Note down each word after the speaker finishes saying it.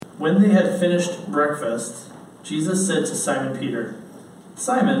When they had finished breakfast, Jesus said to Simon Peter,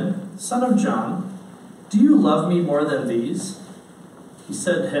 "Simon, son of John, do you love me more than these?" He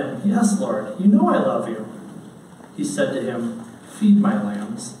said to him, "Yes, Lord, you know I love you." He said to him, "Feed my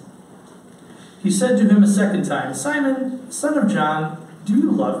lambs." He said to him a second time, "Simon, son of John, do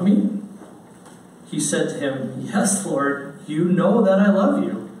you love me?" He said to him, "Yes, Lord, you know that I love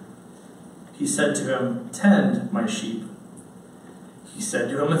you." He said to him, "Tend my sheep." He said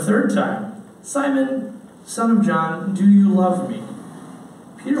to him a third time, "Simon, son of John, do you love me?"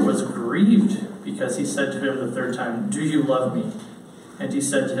 Peter was grieved because he said to him the third time, "Do you love me?" And he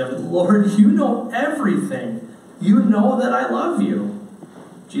said to him, "Lord, you know everything. You know that I love you."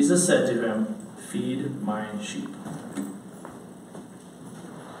 Jesus said to him, "Feed my sheep."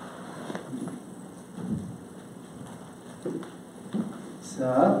 What's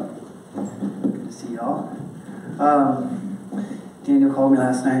up? Good to see y'all. Daniel called me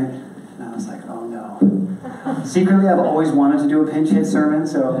last night, and I was like, oh no. Secretly, I've always wanted to do a pinch hit sermon,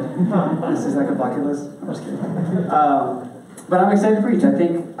 so this is like a bucket list. I'm just kidding. But I'm excited to preach. I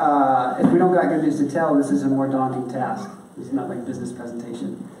think if we don't got good news to tell, this is a more daunting task. It's not like a business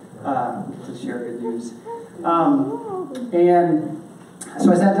presentation to share good news. And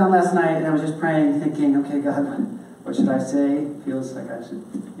so I sat down last night, and I was just praying, thinking, okay, God, what should I say? Feels like I should,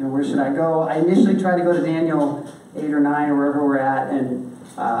 where should I go? I initially tried to go to Daniel 8 or 9 or wherever we're at, and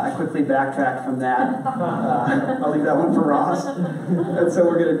I quickly backtracked from that. I'll leave that one for Ross. And so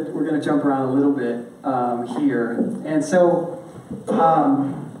we're gonna jump around a little bit here. And so,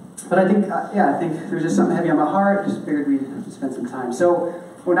 but I think I think there's just something heavy on my heart. Just figured we'd spend some time. So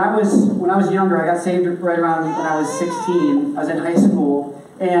when I was younger, I got saved right around when I was 16. I was in high school,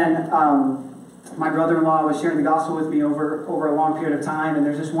 and my brother-in-law was sharing the gospel with me over a long period of time, and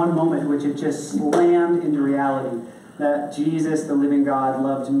there's this one moment in which it just slammed into reality that Jesus, the living God,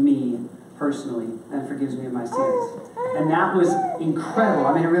 loved me personally and forgives me of my sins. And that was incredible.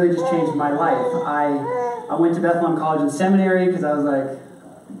 I mean, it really just changed my life. I went to Bethlehem College and Seminary because I was like,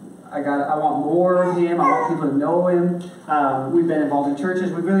 I want more of him. I want people to know him. We've been involved in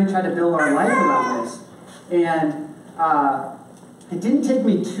churches. We've really tried to build our life around this. And it didn't take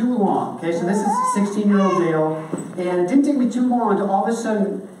me too long. Okay, so this is 16-year-old Dale, and it didn't take me too long to all of a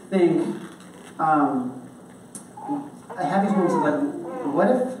sudden think, I have these moments of like,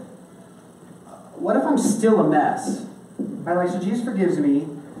 what if I'm still a mess? Right? Like, so Jesus forgives me,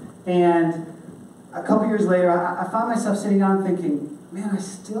 and a couple years later, I found myself sitting down thinking, man, I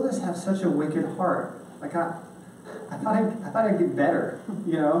still just have such a wicked heart. Like I thought I'd get better,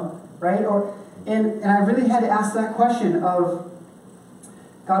 right? And I really had to ask that question of,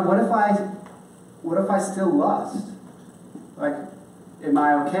 God, what if I still lust? Like, am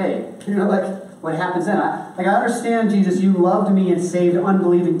I okay? What happens then? I understand, Jesus, you loved me and saved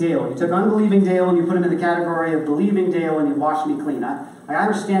unbelieving Dale. You took unbelieving Dale and you put him in the category of believing Dale and you washed me clean. I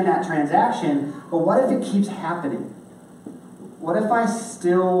understand that transaction, but what if it keeps happening? What if I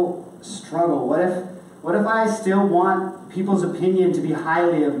still struggle? What if I still want people's opinion to be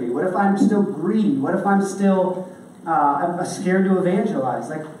highly of me? What if I'm still greedy? What if I'm still I'm scared to evangelize?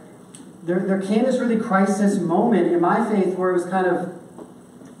 Like, there came this really crisis moment in my faith where it was kind of,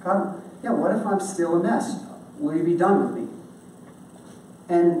 God, what if I'm still a mess? Will you be done with me?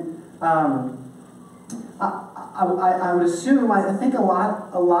 And I would assume, I think a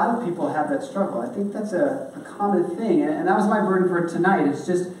lot of people have that struggle. I think that's a common thing, and that was my burden for tonight. It's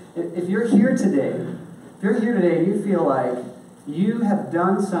just, if you're here today and you feel like you have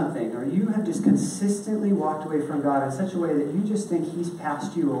done something, or you have just consistently walked away from God in such a way that you just think He's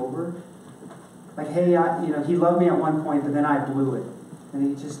passed you over. Like, hey, He loved me at one point, but then I blew it, and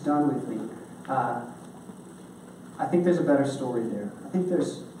He's just done with me. I think there's a better story there. I think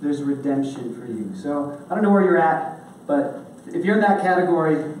there's redemption for you. So I don't know where you're at, but if you're in that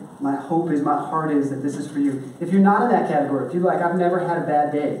category, my heart is that this is for you. If you're not in that category, if you're like, I've never had a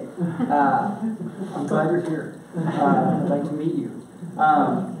bad day, I'm glad you're here. I'd like to meet you.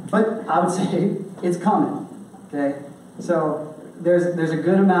 But I would say it's coming. Okay? So there's a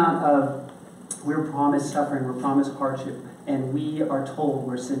good amount of, we're promised suffering, we're promised hardship, and we are told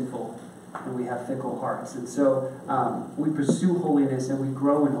we're sinful and we have fickle hearts. And so we pursue holiness and we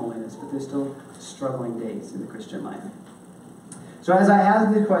grow in holiness, but there's still struggling days in the Christian life. So as I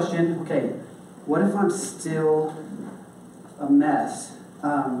ask the question, okay, what if I'm still a mess?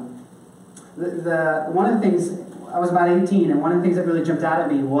 One of the things, I was about 18, and one of the things that really jumped out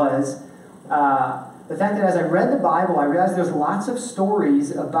at me was the fact that as I read the Bible, I realized there's lots of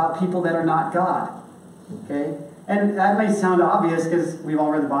stories about people that are not God. Okay? And that may sound obvious because we've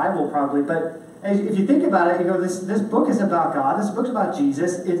all read the Bible probably, but if you think about it, you go, this book is about God. This book's about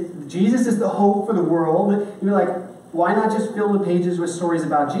Jesus. Jesus is the hope for the world. And you're like, why not just fill the pages with stories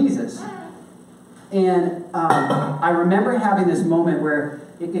about Jesus? And I remember having this moment where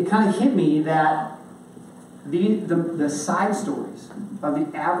it kind of hit me that the side stories of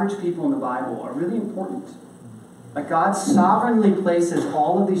the average people in the Bible are really important. Like God sovereignly places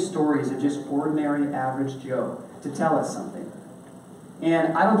all of these stories of just ordinary average Joe to tell us something.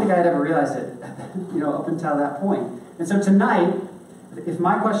 And I don't think I had ever realized it, up until that point. And so tonight, if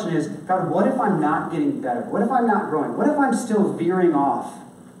my question is, God, what if I'm not getting better? What if I'm not growing? What if I'm still veering off?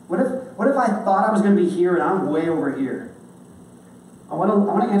 What if I thought I was going to be here and I'm way over here? I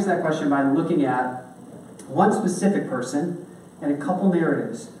want to answer that question by looking at one specific person and a couple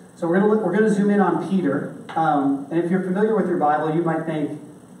narratives. So we're going to zoom in on Peter. And if you're familiar with your Bible, you might think,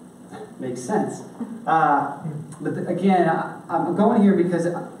 makes sense. But again, I'm going here because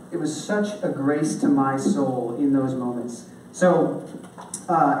it was such a grace to my soul in those moments. So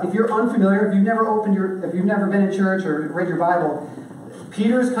if you're unfamiliar, if you've never been in church or read your Bible,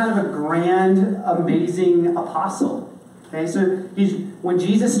 Peter is kind of a grand, amazing apostle. Okay, so when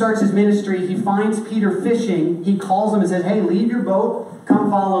Jesus starts his ministry, he finds Peter fishing. He calls him and says, "Hey, leave your boat, come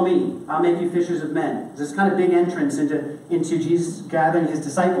follow me. I'll make you fishers of men." It's this kind of big entrance into Jesus gathering his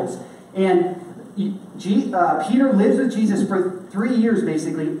disciples. And Peter lives with Jesus for 3 years,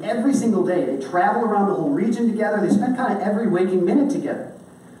 basically, every single day. They travel around the whole region together. They spend kind of every waking minute together.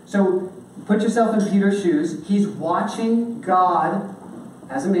 So put yourself in Peter's shoes. He's watching God,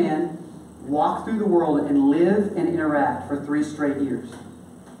 as a man, walk through the world and live and interact for 3 straight years.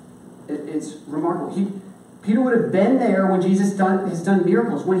 It's remarkable. Peter would have been there when Jesus has done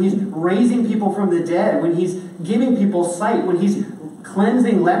miracles, when he's raising people from the dead, when he's giving people sight, when he's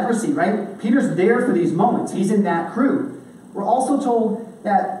cleansing leprosy, right? Peter's there for these moments. He's in that crew. We're also told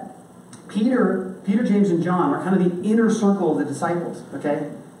that Peter, James, and John are kind of the inner circle of the disciples,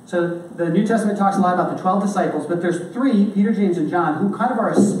 okay? So the New Testament talks a lot about the 12 disciples, but there's 3, Peter, James, and John, who kind of are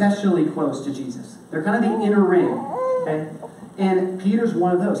especially close to Jesus. They're kind of the inner ring, okay? And Peter's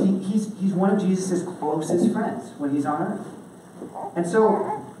one of those. He's one of Jesus' closest friends when he's on earth. And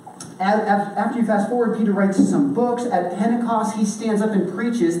so after you fast forward, Peter writes some books. At Pentecost, he stands up and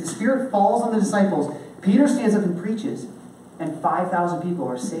preaches. The Spirit falls on the disciples. Peter stands up and preaches, and 5,000 people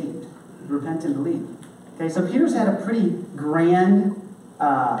are saved, repent and believe. Okay, so Peter's had a pretty grand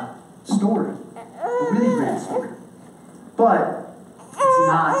story, a really grand story. But it's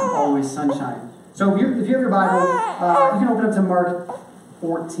not always sunshine. So if you have your Bible, you can open up to Mark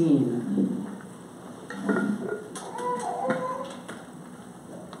 14.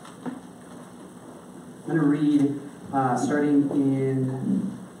 I'm going to read starting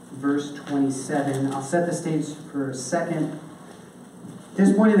in verse 27. I'll set the stage for a second. At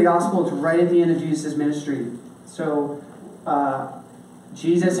this point in the gospel, it's right at the end of Jesus' ministry. So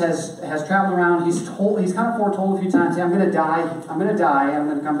Jesus has traveled around. He's kind of foretold a few times, "Hey, I'm going to die. I'm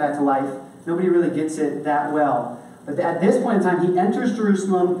going to come back to life." Nobody really gets it that well. But at this point in time, he enters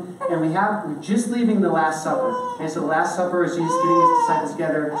Jerusalem, and we're just leaving the Last Supper. Okay, so the Last Supper is Jesus getting his disciples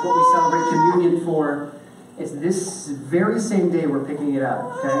together. It's what we celebrate communion for. It's this very same day we're picking it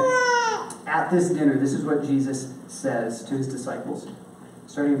up. Okay, at this dinner, this is what Jesus says to his disciples,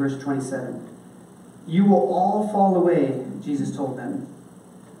 starting in verse 27. "You will all fall away," Jesus told them.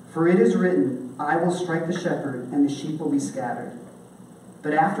 "For it is written, I will strike the shepherd, and the sheep will be scattered.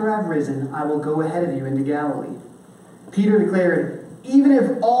 But after I've risen, I will go ahead of you into Galilee." Peter declared, "Even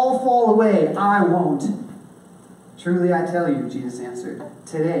if all fall away, I won't." "Truly I tell you," Jesus answered,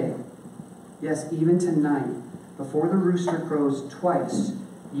 "today, yes, even tonight, before the rooster crows twice,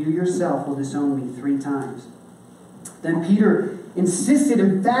 you yourself will disown me 3 times. Then Peter insisted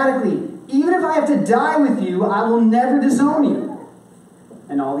emphatically, "Even if I have to die with you, I will never disown you."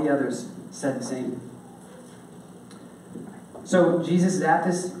 And all the others said the same. So Jesus is at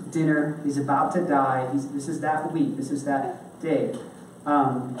this dinner. He's about to die. This is that week. This is that day.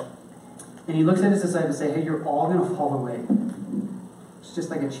 And he looks at his disciples and says, "Hey, you're all going to fall away." It's just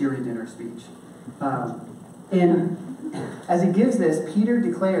like a cheery dinner speech. And as he gives this, Peter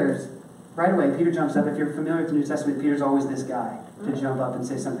declares, right away, Peter jumps up. If you're familiar with the New Testament, Peter's always this guy to jump up and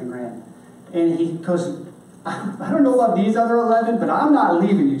say something grand. And he goes, "I don't know about these other 11, but I'm not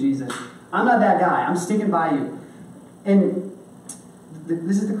leaving you, Jesus. I'm not that guy. I'm sticking by you." And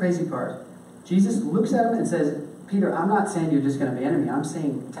this is the crazy part. Jesus looks at him and says, "Peter, I'm not saying you're just going to abandon me. I'm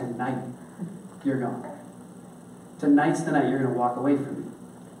saying tonight you're gone. Tonight's the night you're going to walk away from me."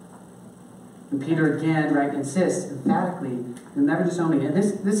 And Peter again, right, insists emphatically, "You'll never disown me." And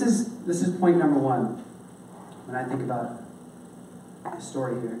this is point number 1 when I think about the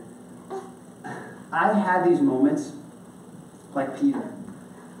story here. I've had these moments like Peter.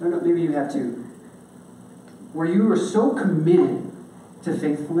 I don't know, maybe you have too. Where you are so committed to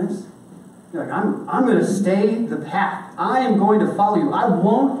faithfulness. You're like, I'm going to stay the path. I am going to follow you. I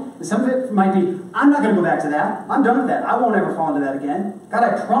won't. Some of it might be, I'm not going to go back to that. I'm done with that. I won't ever fall into that again. God,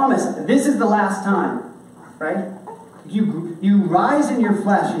 I promise this is the last time. Right? You rise in your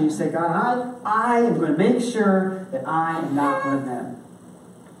flesh and you say, God, I am going to make sure that I am not one of them.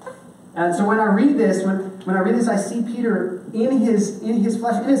 And so when I read this, I see Peter in his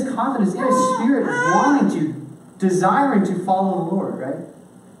flesh, in his confidence, in his spirit, desiring to follow the Lord, right?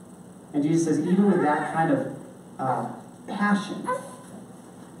 And Jesus says, even with that kind of passion,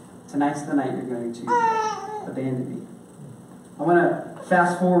 tonight's the night you're going to abandon me. I want to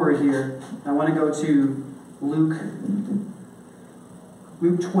fast forward here. I want to go to Luke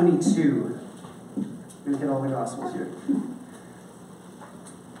 22. I'm going to get all the Gospels here.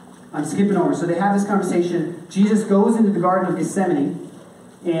 I'm skipping over. So they have this conversation. Jesus goes into the Garden of Gethsemane,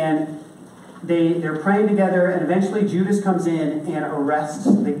 and they're praying together, and eventually Judas comes in and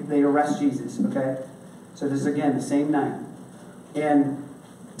they arrest Jesus, okay? So this is, again, the same night. And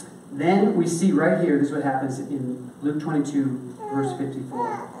then we see right here, this is what happens in Luke 22, verse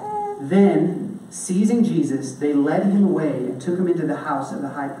 54. Then, seizing Jesus, they led him away and took him into the house of the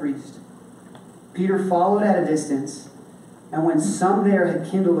high priest. Peter followed at a distance, and when some there had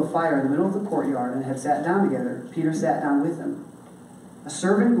kindled a fire in the middle of the courtyard and had sat down together, Peter sat down with them. A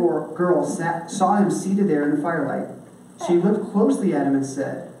servant girl saw him seated there in the firelight. She looked closely at him and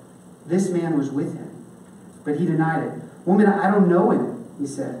said, "This man was with him." But he denied it. "Woman, I don't know him," he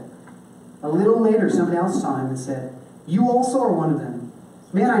said. A little later, someone else saw him and said, "You also are one of them."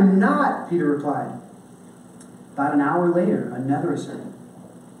 "Man, I'm not," Peter replied. About an hour later, another asserted,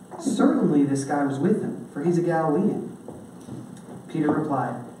 "Certainly this guy was with him, for he's a Galilean." Peter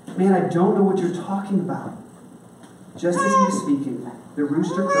replied, "Man, I don't know what you're talking about." Just as he was speaking, the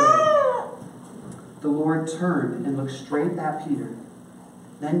rooster crowed. The Lord turned and looked straight at Peter.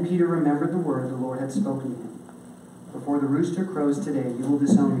 Then Peter remembered the word the Lord had spoken to him. "Before the rooster crows today, you will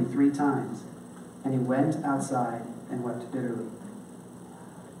disown me 3 times." And he went outside and wept bitterly.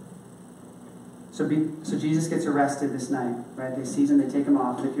 So Jesus gets arrested this night, right? They seize him, they take him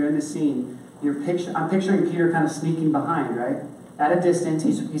off. And if you're in this scene, I'm picturing Peter kind of sneaking behind, right? At a distance,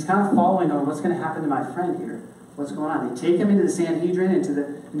 he's kind of following on what's going to happen to my friend here. What's going on? They take him into the Sanhedrin, into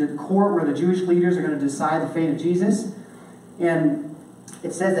the court where the Jewish leaders are going to decide the fate of Jesus. And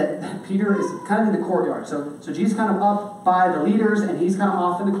it says that Peter is kind of in the courtyard. So Jesus kind of up by the leaders, and he's kind of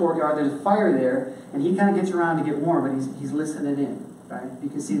off in the courtyard. There's a fire there, and he kind of gets around to get warm, but he's listening in, right? You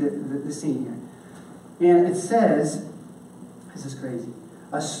can see the scene here. And it says, this is crazy,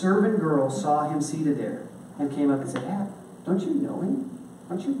 a servant girl saw him seated there and came up and said, "Hey, don't you know him?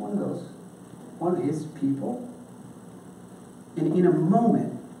 Aren't you one of his people?" And in a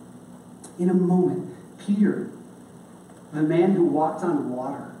moment, Peter, the man who walked on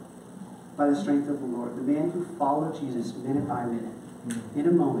water by the strength of the Lord, the man who followed Jesus minute by minute, in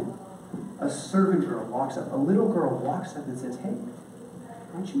a moment, a servant girl walks up, a little girl walks up and says, "Hey,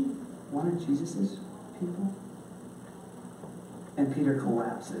 aren't you one of Jesus' people?" And Peter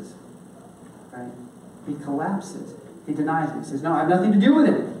collapses, right? He collapses. He denies it. He says, "No, I have nothing to do with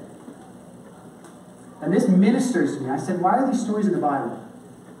it." And this ministers to me. I said, why are these stories in the Bible?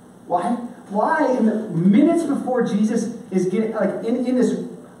 Why in the minutes before Jesus is getting, like in this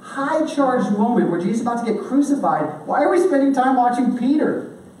high-charged moment where Jesus is about to get crucified, why are we spending time watching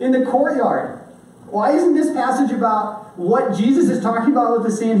Peter in the courtyard? Why isn't this passage about what Jesus is talking about with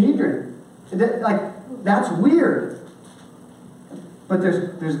the Sanhedrin? That's weird. But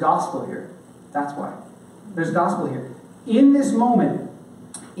there's gospel here. That's why. There's gospel here. In this moment,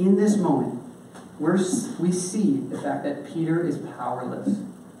 we see the fact that Peter is powerless.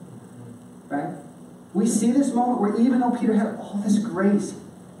 Right? We see this moment where even though Peter had all this grace,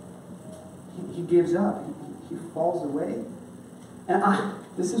 he gives up. He falls away. And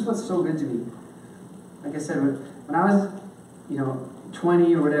this is what's so good to me. Like I said, when I was,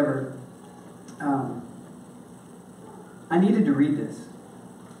 20 or whatever, I needed to read this.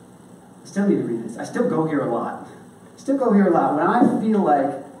 I still need to read this. I still go here a lot. When I feel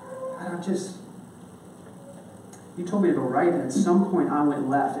like, you told me to go right, and at some point I went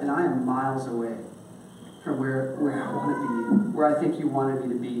left, and I am miles away from where I want to be, where I think you wanted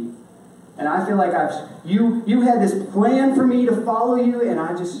me to be. And I feel like you had this plan for me to follow you, and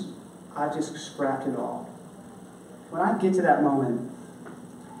I just scrapped it all. When I get to that moment,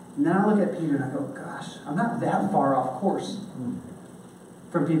 and then I look at Peter and I go, gosh, I'm not that far off course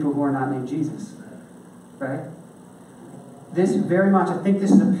from people who are not named Jesus, right? this very much, I think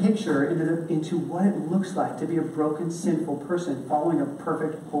this is a picture into what it looks like to be a broken, sinful person following a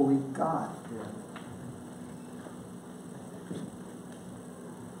perfect, holy God.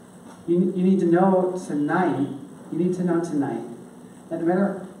 You need to know tonight, that no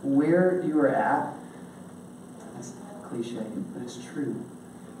matter where you are at, that's cliche, but it's true.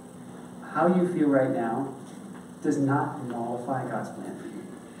 How you feel right now does not nullify God's plan for you.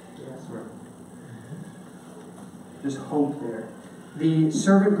 Yes, right. There's hope there. The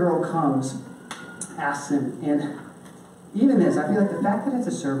servant girl comes, asks him, and even this, I feel like the fact that it's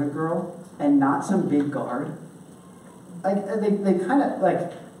a servant girl and not some big guard, like they kind of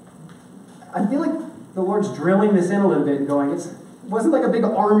like, I feel like the Lord's drilling this in a little bit and going, it wasn't like a big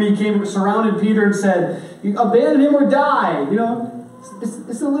army came, surrounded Peter and said, "You abandon him or die." You know,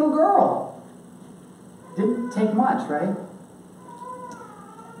 it's a little girl. Didn't take much, right?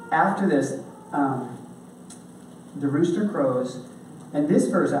 After this, the rooster crows, and this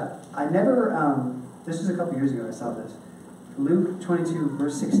verse, I never, this was a couple years ago I saw this. Luke 22,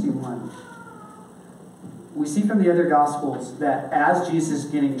 verse 61. We see from the other Gospels that as Jesus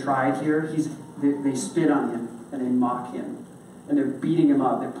is getting tried here, they spit on him, and they mock him, and they're beating him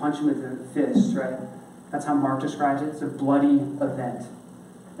up, they punch him with their fists, right? That's how Mark describes it. It's a bloody event.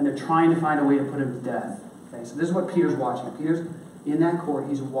 And they're trying to find a way to put him to death. Okay, so this is what Peter's watching. Peter's in that court,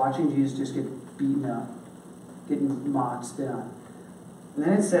 he's watching Jesus just get beaten up, getting mocked, spit on. And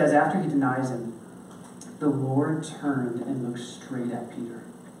then it says, after he denies him, the Lord turned and looked straight at Peter.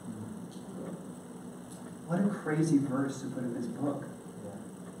 What a crazy verse to put in this book.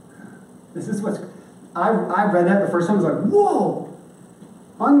 This is what's... I read that the first time, I was like, whoa!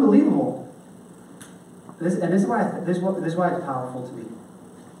 Unbelievable. This is why it's powerful to me.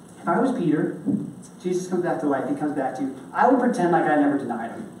 If I was Peter, Jesus comes back to life, he comes back to you, I would pretend like I never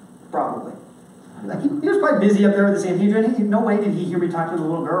denied him. Probably. Like he was probably busy up there with the Sanhedrin. No way did he hear me talk to the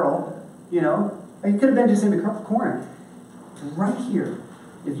little girl. You know? He could have been just in the corner. Right here.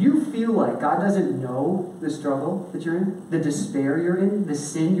 If you feel like God doesn't know the struggle that you're in, the despair you're in, the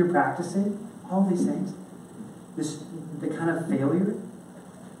sin you're practicing, all these things, the kind of failure,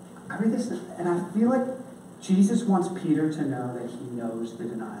 I read this and I feel like Jesus wants Peter to know that he knows the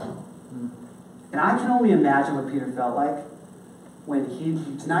denial. And I can only imagine what Peter felt like when he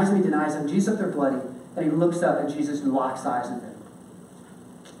denies him, Jesus up there bloody, and he looks up and Jesus locks eyes with him.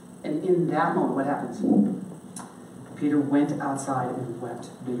 And in that moment, what happens? Peter went outside and wept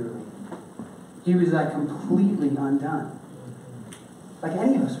bitterly. He was like completely undone. Like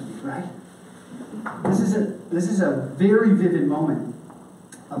any of us would be, right? This is a very vivid moment.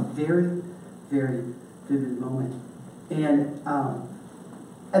 A very, very vivid moment. And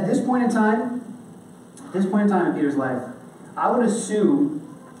at this point in time in Peter's life, I would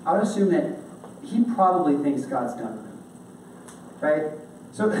assume that he probably thinks God's done with him. Right?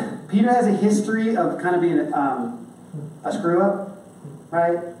 So Peter has a history of kind of being a screw up,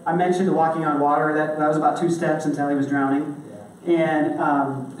 right? I mentioned the walking on water. That was about 2 steps until he was drowning. And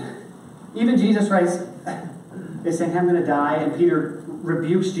even Jesus writes, is saying, I'm going to die. And Peter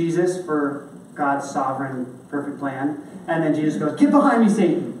rebukes Jesus for God's sovereign, perfect plan. And then Jesus goes, get behind me,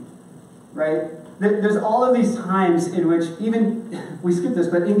 Satan. Right? There's all of these times in which, even, we skip this,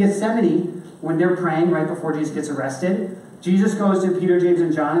 but in Gethsemane, when they're praying right before Jesus gets arrested, Jesus goes to Peter, James,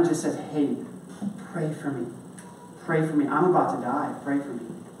 and John and just says, hey, pray for me. Pray for me. I'm about to die. Pray for me.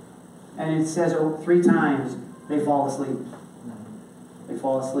 And it says 3 times they fall asleep. They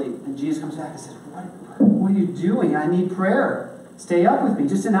fall asleep. And Jesus comes back and says, what are you doing? I need prayer. Stay up with me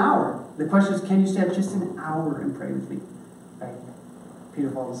just an hour. The question is, can you stay up just an hour and pray with me? Right? Peter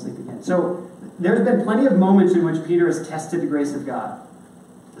falls asleep again. So there's been plenty of moments in which Peter has tested the grace of God.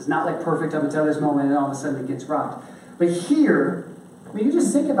 It's not like perfect up until this moment and all of a sudden it gets rocked. But here, I mean, you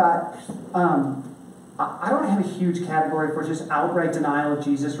just think about, I don't have a huge category for just outright denial of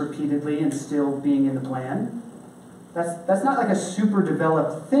Jesus repeatedly and still being in the plan. That's not like a super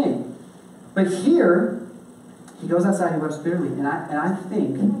developed thing. But here, he goes outside and weeps bitterly. And I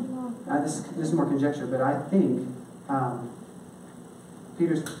think, this is more conjecture, but I think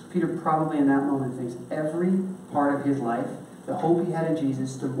Peter probably in that moment thinks every part of his life, the hope he had in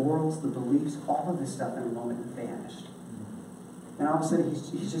Jesus, the morals, the beliefs, all of this stuff in a moment vanished. And all of a sudden,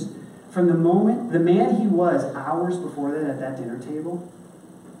 he's just, from the moment, the man he was hours before that at that dinner table,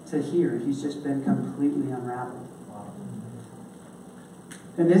 to here, he's just been completely unraveled.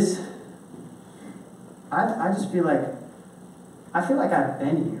 And this, I just feel like, I've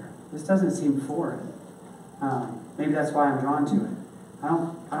been here. This doesn't seem foreign. Maybe that's why I'm drawn to it. I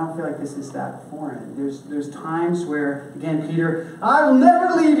don't feel like this is that foreign. There's times where, again, Peter, I will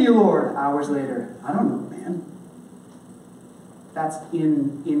never leave you, Lord. Hours later, I don't know, man. That's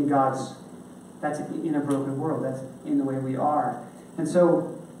in God's, that's in a broken world. That's in the way we are. And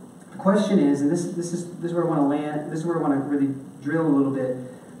so the question is, and this is where I want to land, this is where I want to really drill a little bit,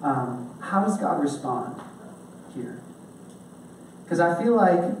 how does God respond here? Because I feel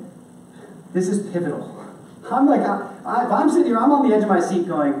like this is pivotal. I'm like, if I'm sitting here, I'm on the edge of my seat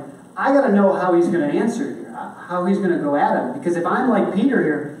going, I got to know how he's going to answer here, how he's going to go at him. Because if I'm like Peter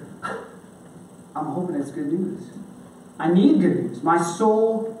here, I'm hoping it's good news. I need good news. My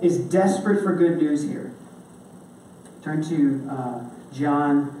soul is desperate for good news here. Turn to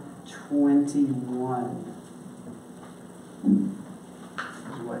John 21.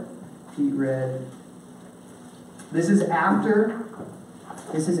 This is what Pete read. This is after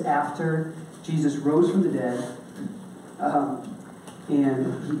Jesus rose from the dead.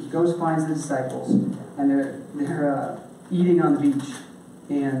 And he goes, finds the disciples, and they're eating on the beach.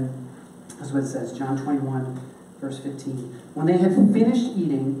 And that's what it says, John 21, verse 15. When they had finished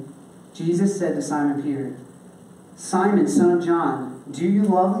eating, Jesus said to Simon Peter, Simon, son of John, do you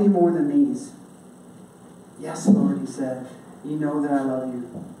love me more than these? Yes, Lord, he said. You know that I love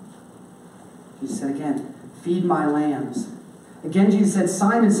you. Jesus said again, feed my lambs. Again, Jesus said,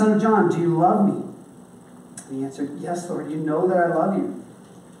 Simon, son of John, do you love me? And he answered, yes, Lord, you know that I love you.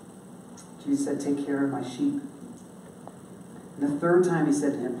 Jesus said, take care of my sheep. And the third time he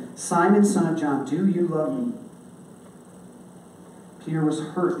said to him, Simon, son of John, do you love me? Peter was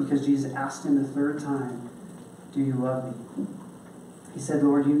hurt because Jesus asked him the third time, do you love me? He said,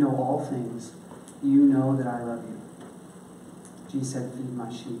 Lord, you know all things. You know that I love you. Jesus said, feed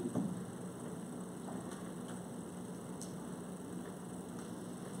my sheep.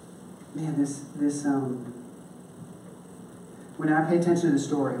 Man, when I pay attention to the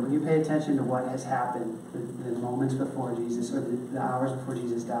story, when you pay attention to what has happened, the moments before Jesus, or the hours before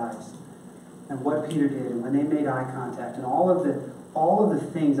Jesus dies, and what Peter did, and when they made eye contact, and all of the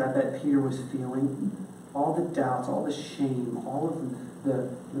things I bet Peter was feeling, all the doubts, all the shame, all of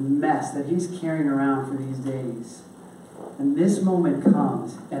the mess that he's carrying around for these days. And this moment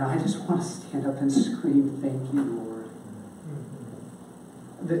comes, and I just want to stand up and scream, thank you, Lord.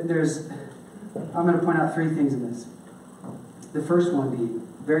 I'm going to point out three things in this. The first one being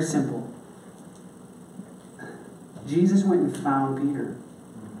very simple. Jesus went and found Peter.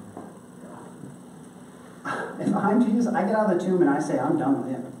 If I'm Jesus, I get out of the tomb and I say, I'm done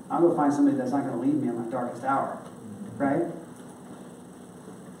with him. I'm going to find somebody that's not going to leave me in my darkest hour. Right?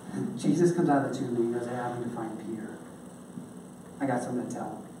 Jesus comes out of the tomb and he goes, hey, I need to find Peter. I got something to tell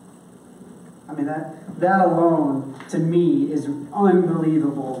him. I mean, that alone, to me, is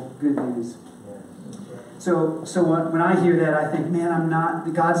unbelievable good news. So when I hear that, I think, man,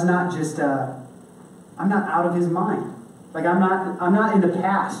 God's not just, I'm not out of his mind. Like, I'm not in the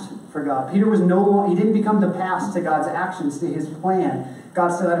past for God. Peter was no longer, he didn't become the past to God's actions, to his plan.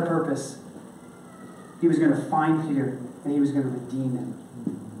 God still had a purpose. He was going to find Peter, and he was going to redeem him.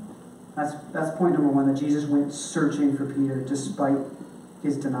 That's point number one, that Jesus went searching for Peter despite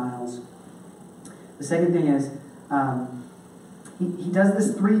his denials. The second thing is, he does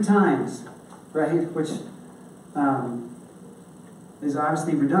this 3 times, right? Which is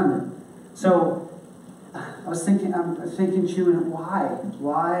obviously redundant. So I'm thinking, chewing,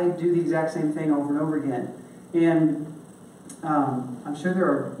 why do the exact same thing over and over again? And I'm sure there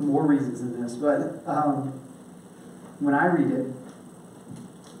are more reasons than this, but when I read it,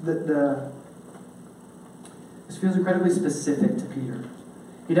 this feels incredibly specific to Peter.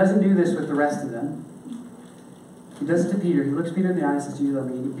 He doesn't do this with the rest of them. He does it to Peter. He looks Peter in the eye and says, do you love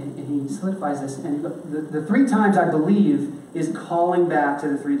me? And he solidifies this. And the 3 times, I believe, is calling back to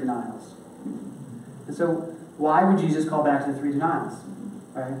the 3 denials. And so, why would Jesus call back to the 3 denials?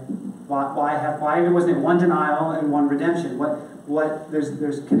 Right? Why wasn't it 1 denial and 1 redemption?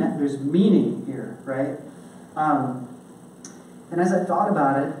 There's meaning here, right? And as I thought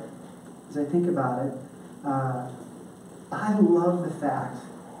about it, as I think about it, I love the fact,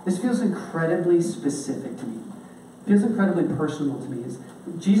 this feels incredibly specific to me. It feels incredibly personal to me.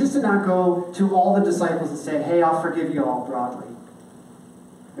 Jesus did not go to all the disciples and say, hey, I'll forgive you all broadly.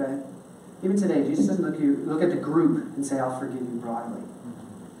 Okay? Even today, Jesus doesn't look at the group and say, I'll forgive you broadly.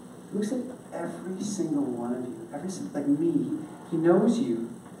 He looks at every single one of you, like me. He knows you,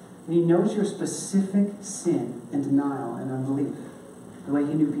 and he knows your specific sin and denial and unbelief, the way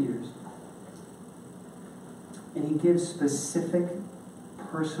he knew Peter's. And he gives specific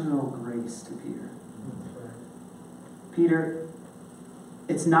personal grace to Peter. Peter,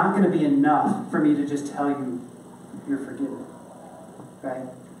 it's not going to be enough for me to just tell you you're forgiven. Right?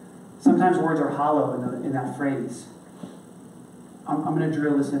 Sometimes words are hollow in that phrase. I'm going to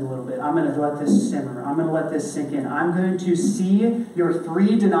drill this in a little bit. I'm going to let this simmer. I'm going to let this sink in. I'm going to see your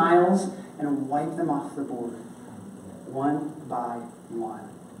 3 denials and wipe them off the board, one by one.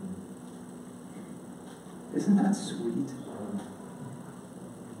 Isn't that sweet?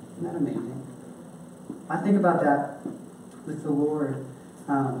 Isn't that amazing? I think about that with the Lord.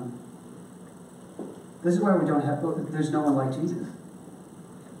 This is why there's no one like Jesus.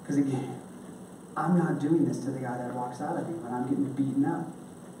 Because again, I'm not doing this to the guy that walks out of me when I'm getting beaten up.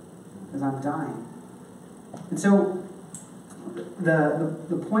 Because I'm dying. And so,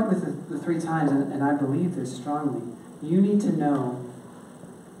 the point with the 3 times, and I believe this strongly, you need to know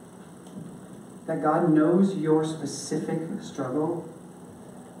that God knows your specific struggle.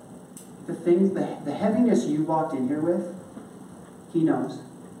 The things, the heaviness you walked in here with, He knows.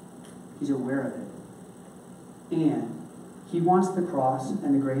 He's aware of it. And He wants the cross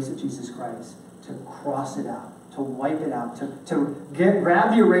and the grace of Jesus Christ to cross it out, to wipe it out, to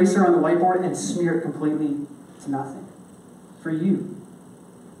grab the eraser on the whiteboard and smear it completely to nothing. For you.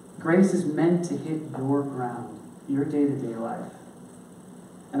 Grace is meant to hit your ground, your day-to-day life.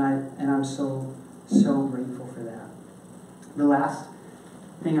 And I'm so grateful for that. The last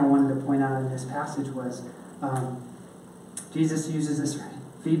thing I wanted to point out in this passage was Jesus uses this phrase,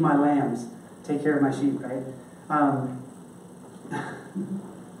 feed my lambs, take care of my sheep, right?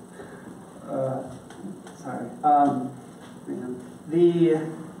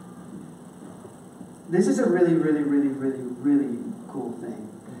 This is a really, really, really, really, really cool thing.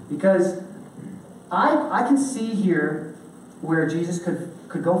 Because I can see here where Jesus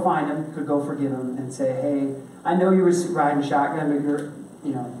could go find him, could go forgive him, and say, hey, I know you were riding shotgun, but you're,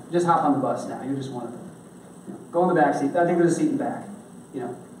 just hop on the bus now. You're just one of them. Go in the back seat. I think there's a seat in the back.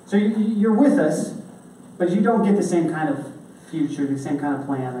 So you're with us, but you don't get the same kind of future, the same kind of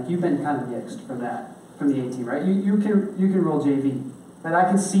plan. Like, you've been kind of nixed from the 18, right? You can roll JV. But I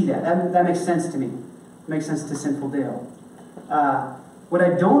can see that. That makes sense to me. It makes sense to Sinful Dale. What I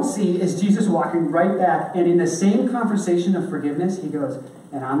don't see is Jesus walking right back, and in the same conversation of forgiveness, he goes,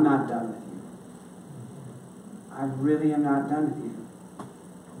 and I'm not done with you. I really am not done with you.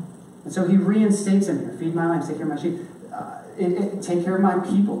 And so he reinstates him here. Feed my lambs, take care of my sheep. Take care of my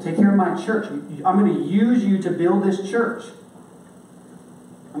people. Take care of my church. I'm going to use you to build this church.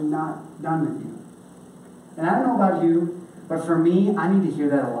 I'm not done with you. And I don't know about you, but for me, I need to hear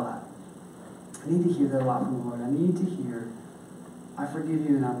that a lot. I need to hear that a lot from the Lord. I need to hear, I forgive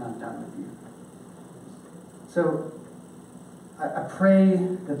you and I'm not done with you. So I pray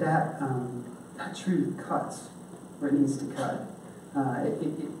that truth cuts where it needs to cut.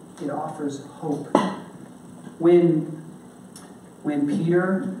 It offers hope. When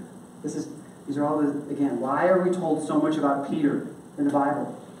Peter, these are all again, why are we told so much about Peter in the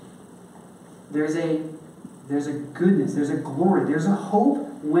Bible? There's a goodness, there's a glory, there's a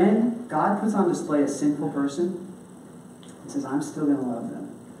hope when God puts on display a sinful person and says, I'm still going to love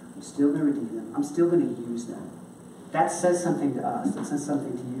them. I'm still going to redeem them. I'm still going to use them. That says something to us. It says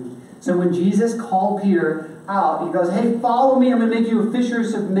something to you. So when Jesus called Peter out, he goes, hey, follow me. I'm going to make you a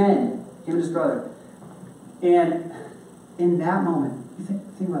fishers of men. Him and his brother. And in that moment,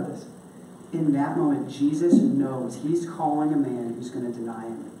 think about this. In that moment, Jesus knows he's calling a man who's going to deny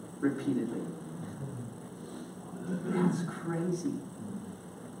him repeatedly. That's crazy.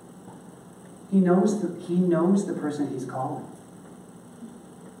 He knows the person he's calling.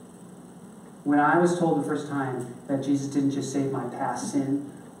 When I was told the first time that Jesus didn't just save my past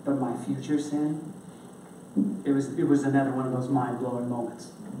sin, but my future sin, it was another one of those mind-blowing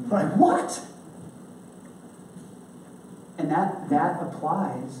moments. Like, what? And that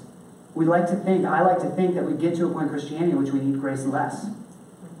applies. I like to think that we get to a point in Christianity in which we need grace less.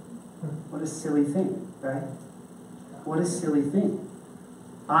 What a silly thing, right? What a silly thing.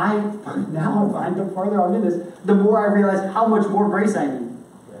 Now I find the farther I'm in this, the more I realize how much more grace I need.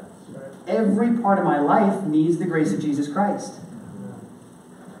 Every part of my life needs the grace of Jesus Christ.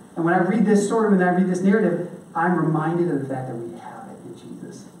 And when I read this story, when I read this narrative, I'm reminded of the fact that we have it in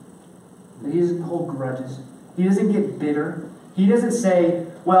Jesus. That he doesn't hold grudges. He doesn't get bitter. He doesn't say,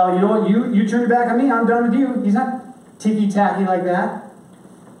 well, you know what, you turn your back on me, I'm done with you. He's not ticky-tacky like that.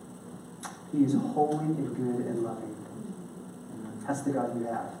 He is holy and good and loving. That's the God you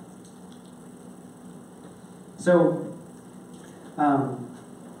have. So,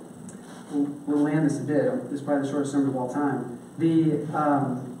 we'll land this a bit. This is probably the shortest sermon of all time.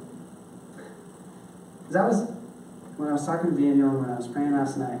 That was when I was talking to Daniel and when I was praying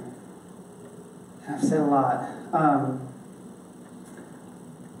last night. I've said a lot.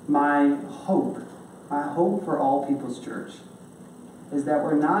 My hope for All People's Church is that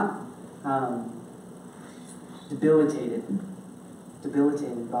we're not debilitated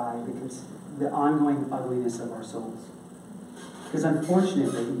debilitated by the ongoing ugliness of our souls. Because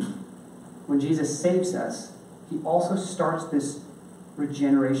unfortunately, when Jesus saves us, he also starts this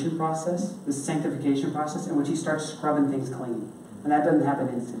regeneration process, this sanctification process, in which he starts scrubbing things clean. And that doesn't happen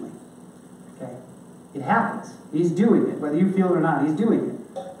instantly. Okay? It happens. He's doing it. Whether you feel it or not, he's doing it.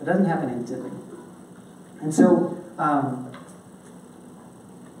 It doesn't happen instantly. And so,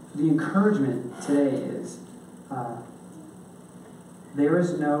 the encouragement today is, there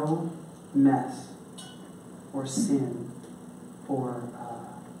is no mess or sin or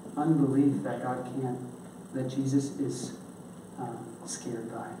unbelief that God can't, that Jesus is scared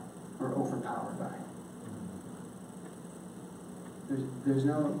by or overpowered by. There's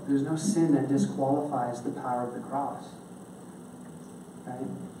no sin that disqualifies the power of the cross. Right?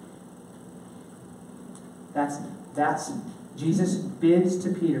 That's Jesus bids to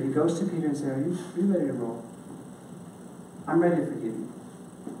Peter. He goes to Peter and says, are you ready to roll? I'm ready to forgive you.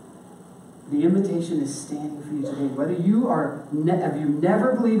 The invitation is standing for you today. Whether you have you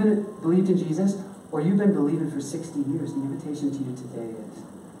never believed in Jesus, or you've been believing for 60 years, the invitation to you today is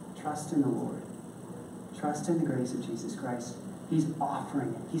trust in the Lord. Trust in the grace of Jesus Christ. He's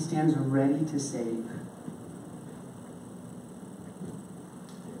offering it. He stands ready to save.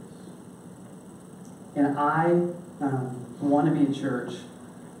 And I want to be a church,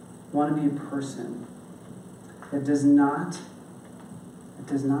 want to be a person that does not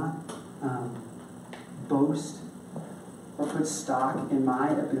boast or put stock in my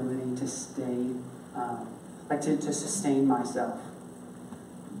ability to stay, to sustain myself.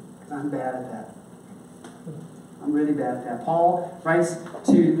 Because I'm bad at that. I'm really bad at that. Paul writes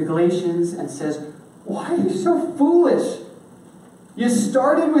to the Galatians and says, why are you so foolish? You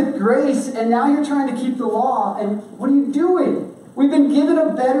started with grace and now you're trying to keep the law. And what are you doing? We've been given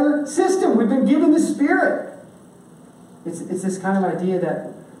a better system. We've been given the Spirit. It's this kind of idea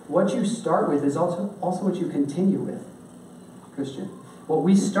that what you start with is also what you continue with, Christian. What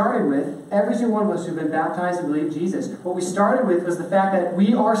we started with, every single one of us who've been baptized and believed Jesus, what we started with was the fact that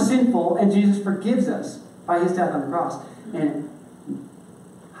we are sinful and Jesus forgives us by his death on the cross. And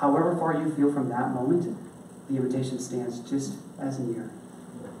however far you feel from that moment, the invitation stands just as near.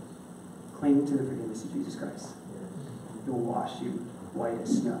 Cling to the forgiveness of Jesus Christ. It will wash you white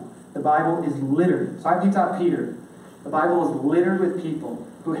as snow. The Bible is littered. So I picked out Peter. The Bible is littered with people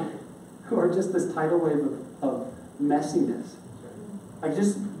who are just this tidal wave of messiness. Like,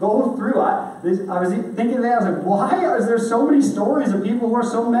 just go through. I was thinking of that. I was like, why is there so many stories of people who are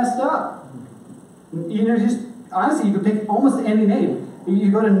so messed up? You know, just honestly, you could pick almost any name.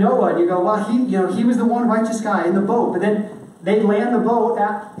 You go to Noah and you go, well, he was the one righteous guy in the boat, but then they land the boat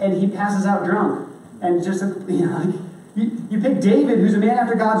and he passes out drunk. And just, you pick David, who's a man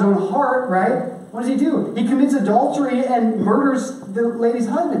after God's own heart, right? What does he do? He commits adultery and murders the lady's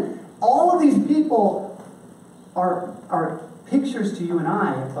husband. All of these people are pictures to you and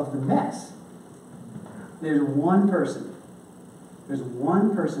I of the mess. There's one person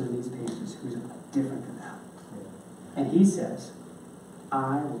in these pages who's different than that. And he says,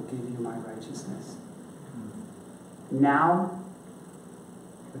 I will give you my righteousness. Now,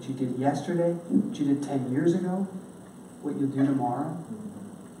 what you did yesterday, what you did 10 years ago, what you'll do tomorrow,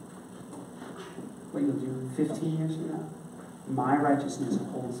 what you'll do 15 years from now, my righteousness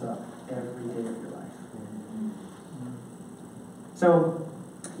holds up every day of your life. So,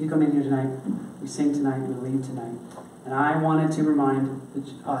 you come in here tonight, we sing tonight, we leave tonight, and I wanted to remind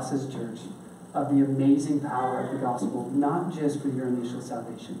us as a church of the amazing power of the gospel, not just for your initial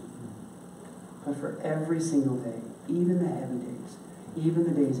salvation, but for every single day, even the heavy days, even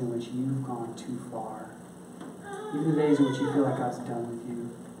the days in which you've gone too far, even the days in which you feel like God's done with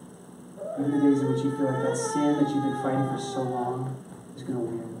you, even the days in which you feel like that sin that you've been fighting for so long is going to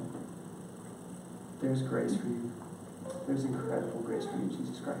win. There's grace for you. There's incredible grace for you,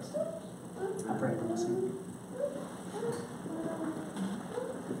 Jesus Christ. I pray for you.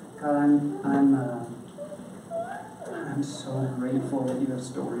 God, I'm so grateful that you have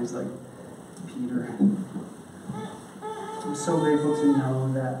stories like Peter. I'm so grateful to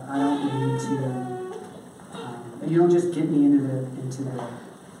know that I don't need to, that you don't just get me into the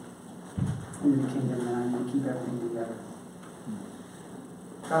kingdom, and I'm going to keep everything together.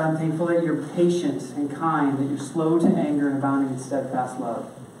 God, I'm thankful that you're patient and kind, that you're slow to anger and abounding in steadfast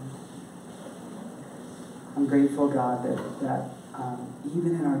love. I'm grateful, God, that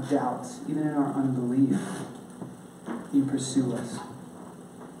even in our doubts, even in our unbelief, you pursue us.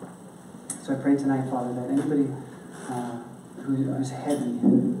 So I pray tonight, Father, that anybody who's heavy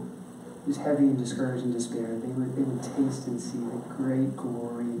and discouraged and despaired, they would taste and see the great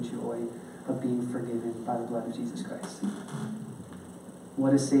glory and joy of being forgiven by the blood of Jesus Christ.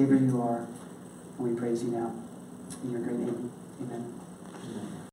 What a Savior you are. And we praise you now. In your great name. Amen.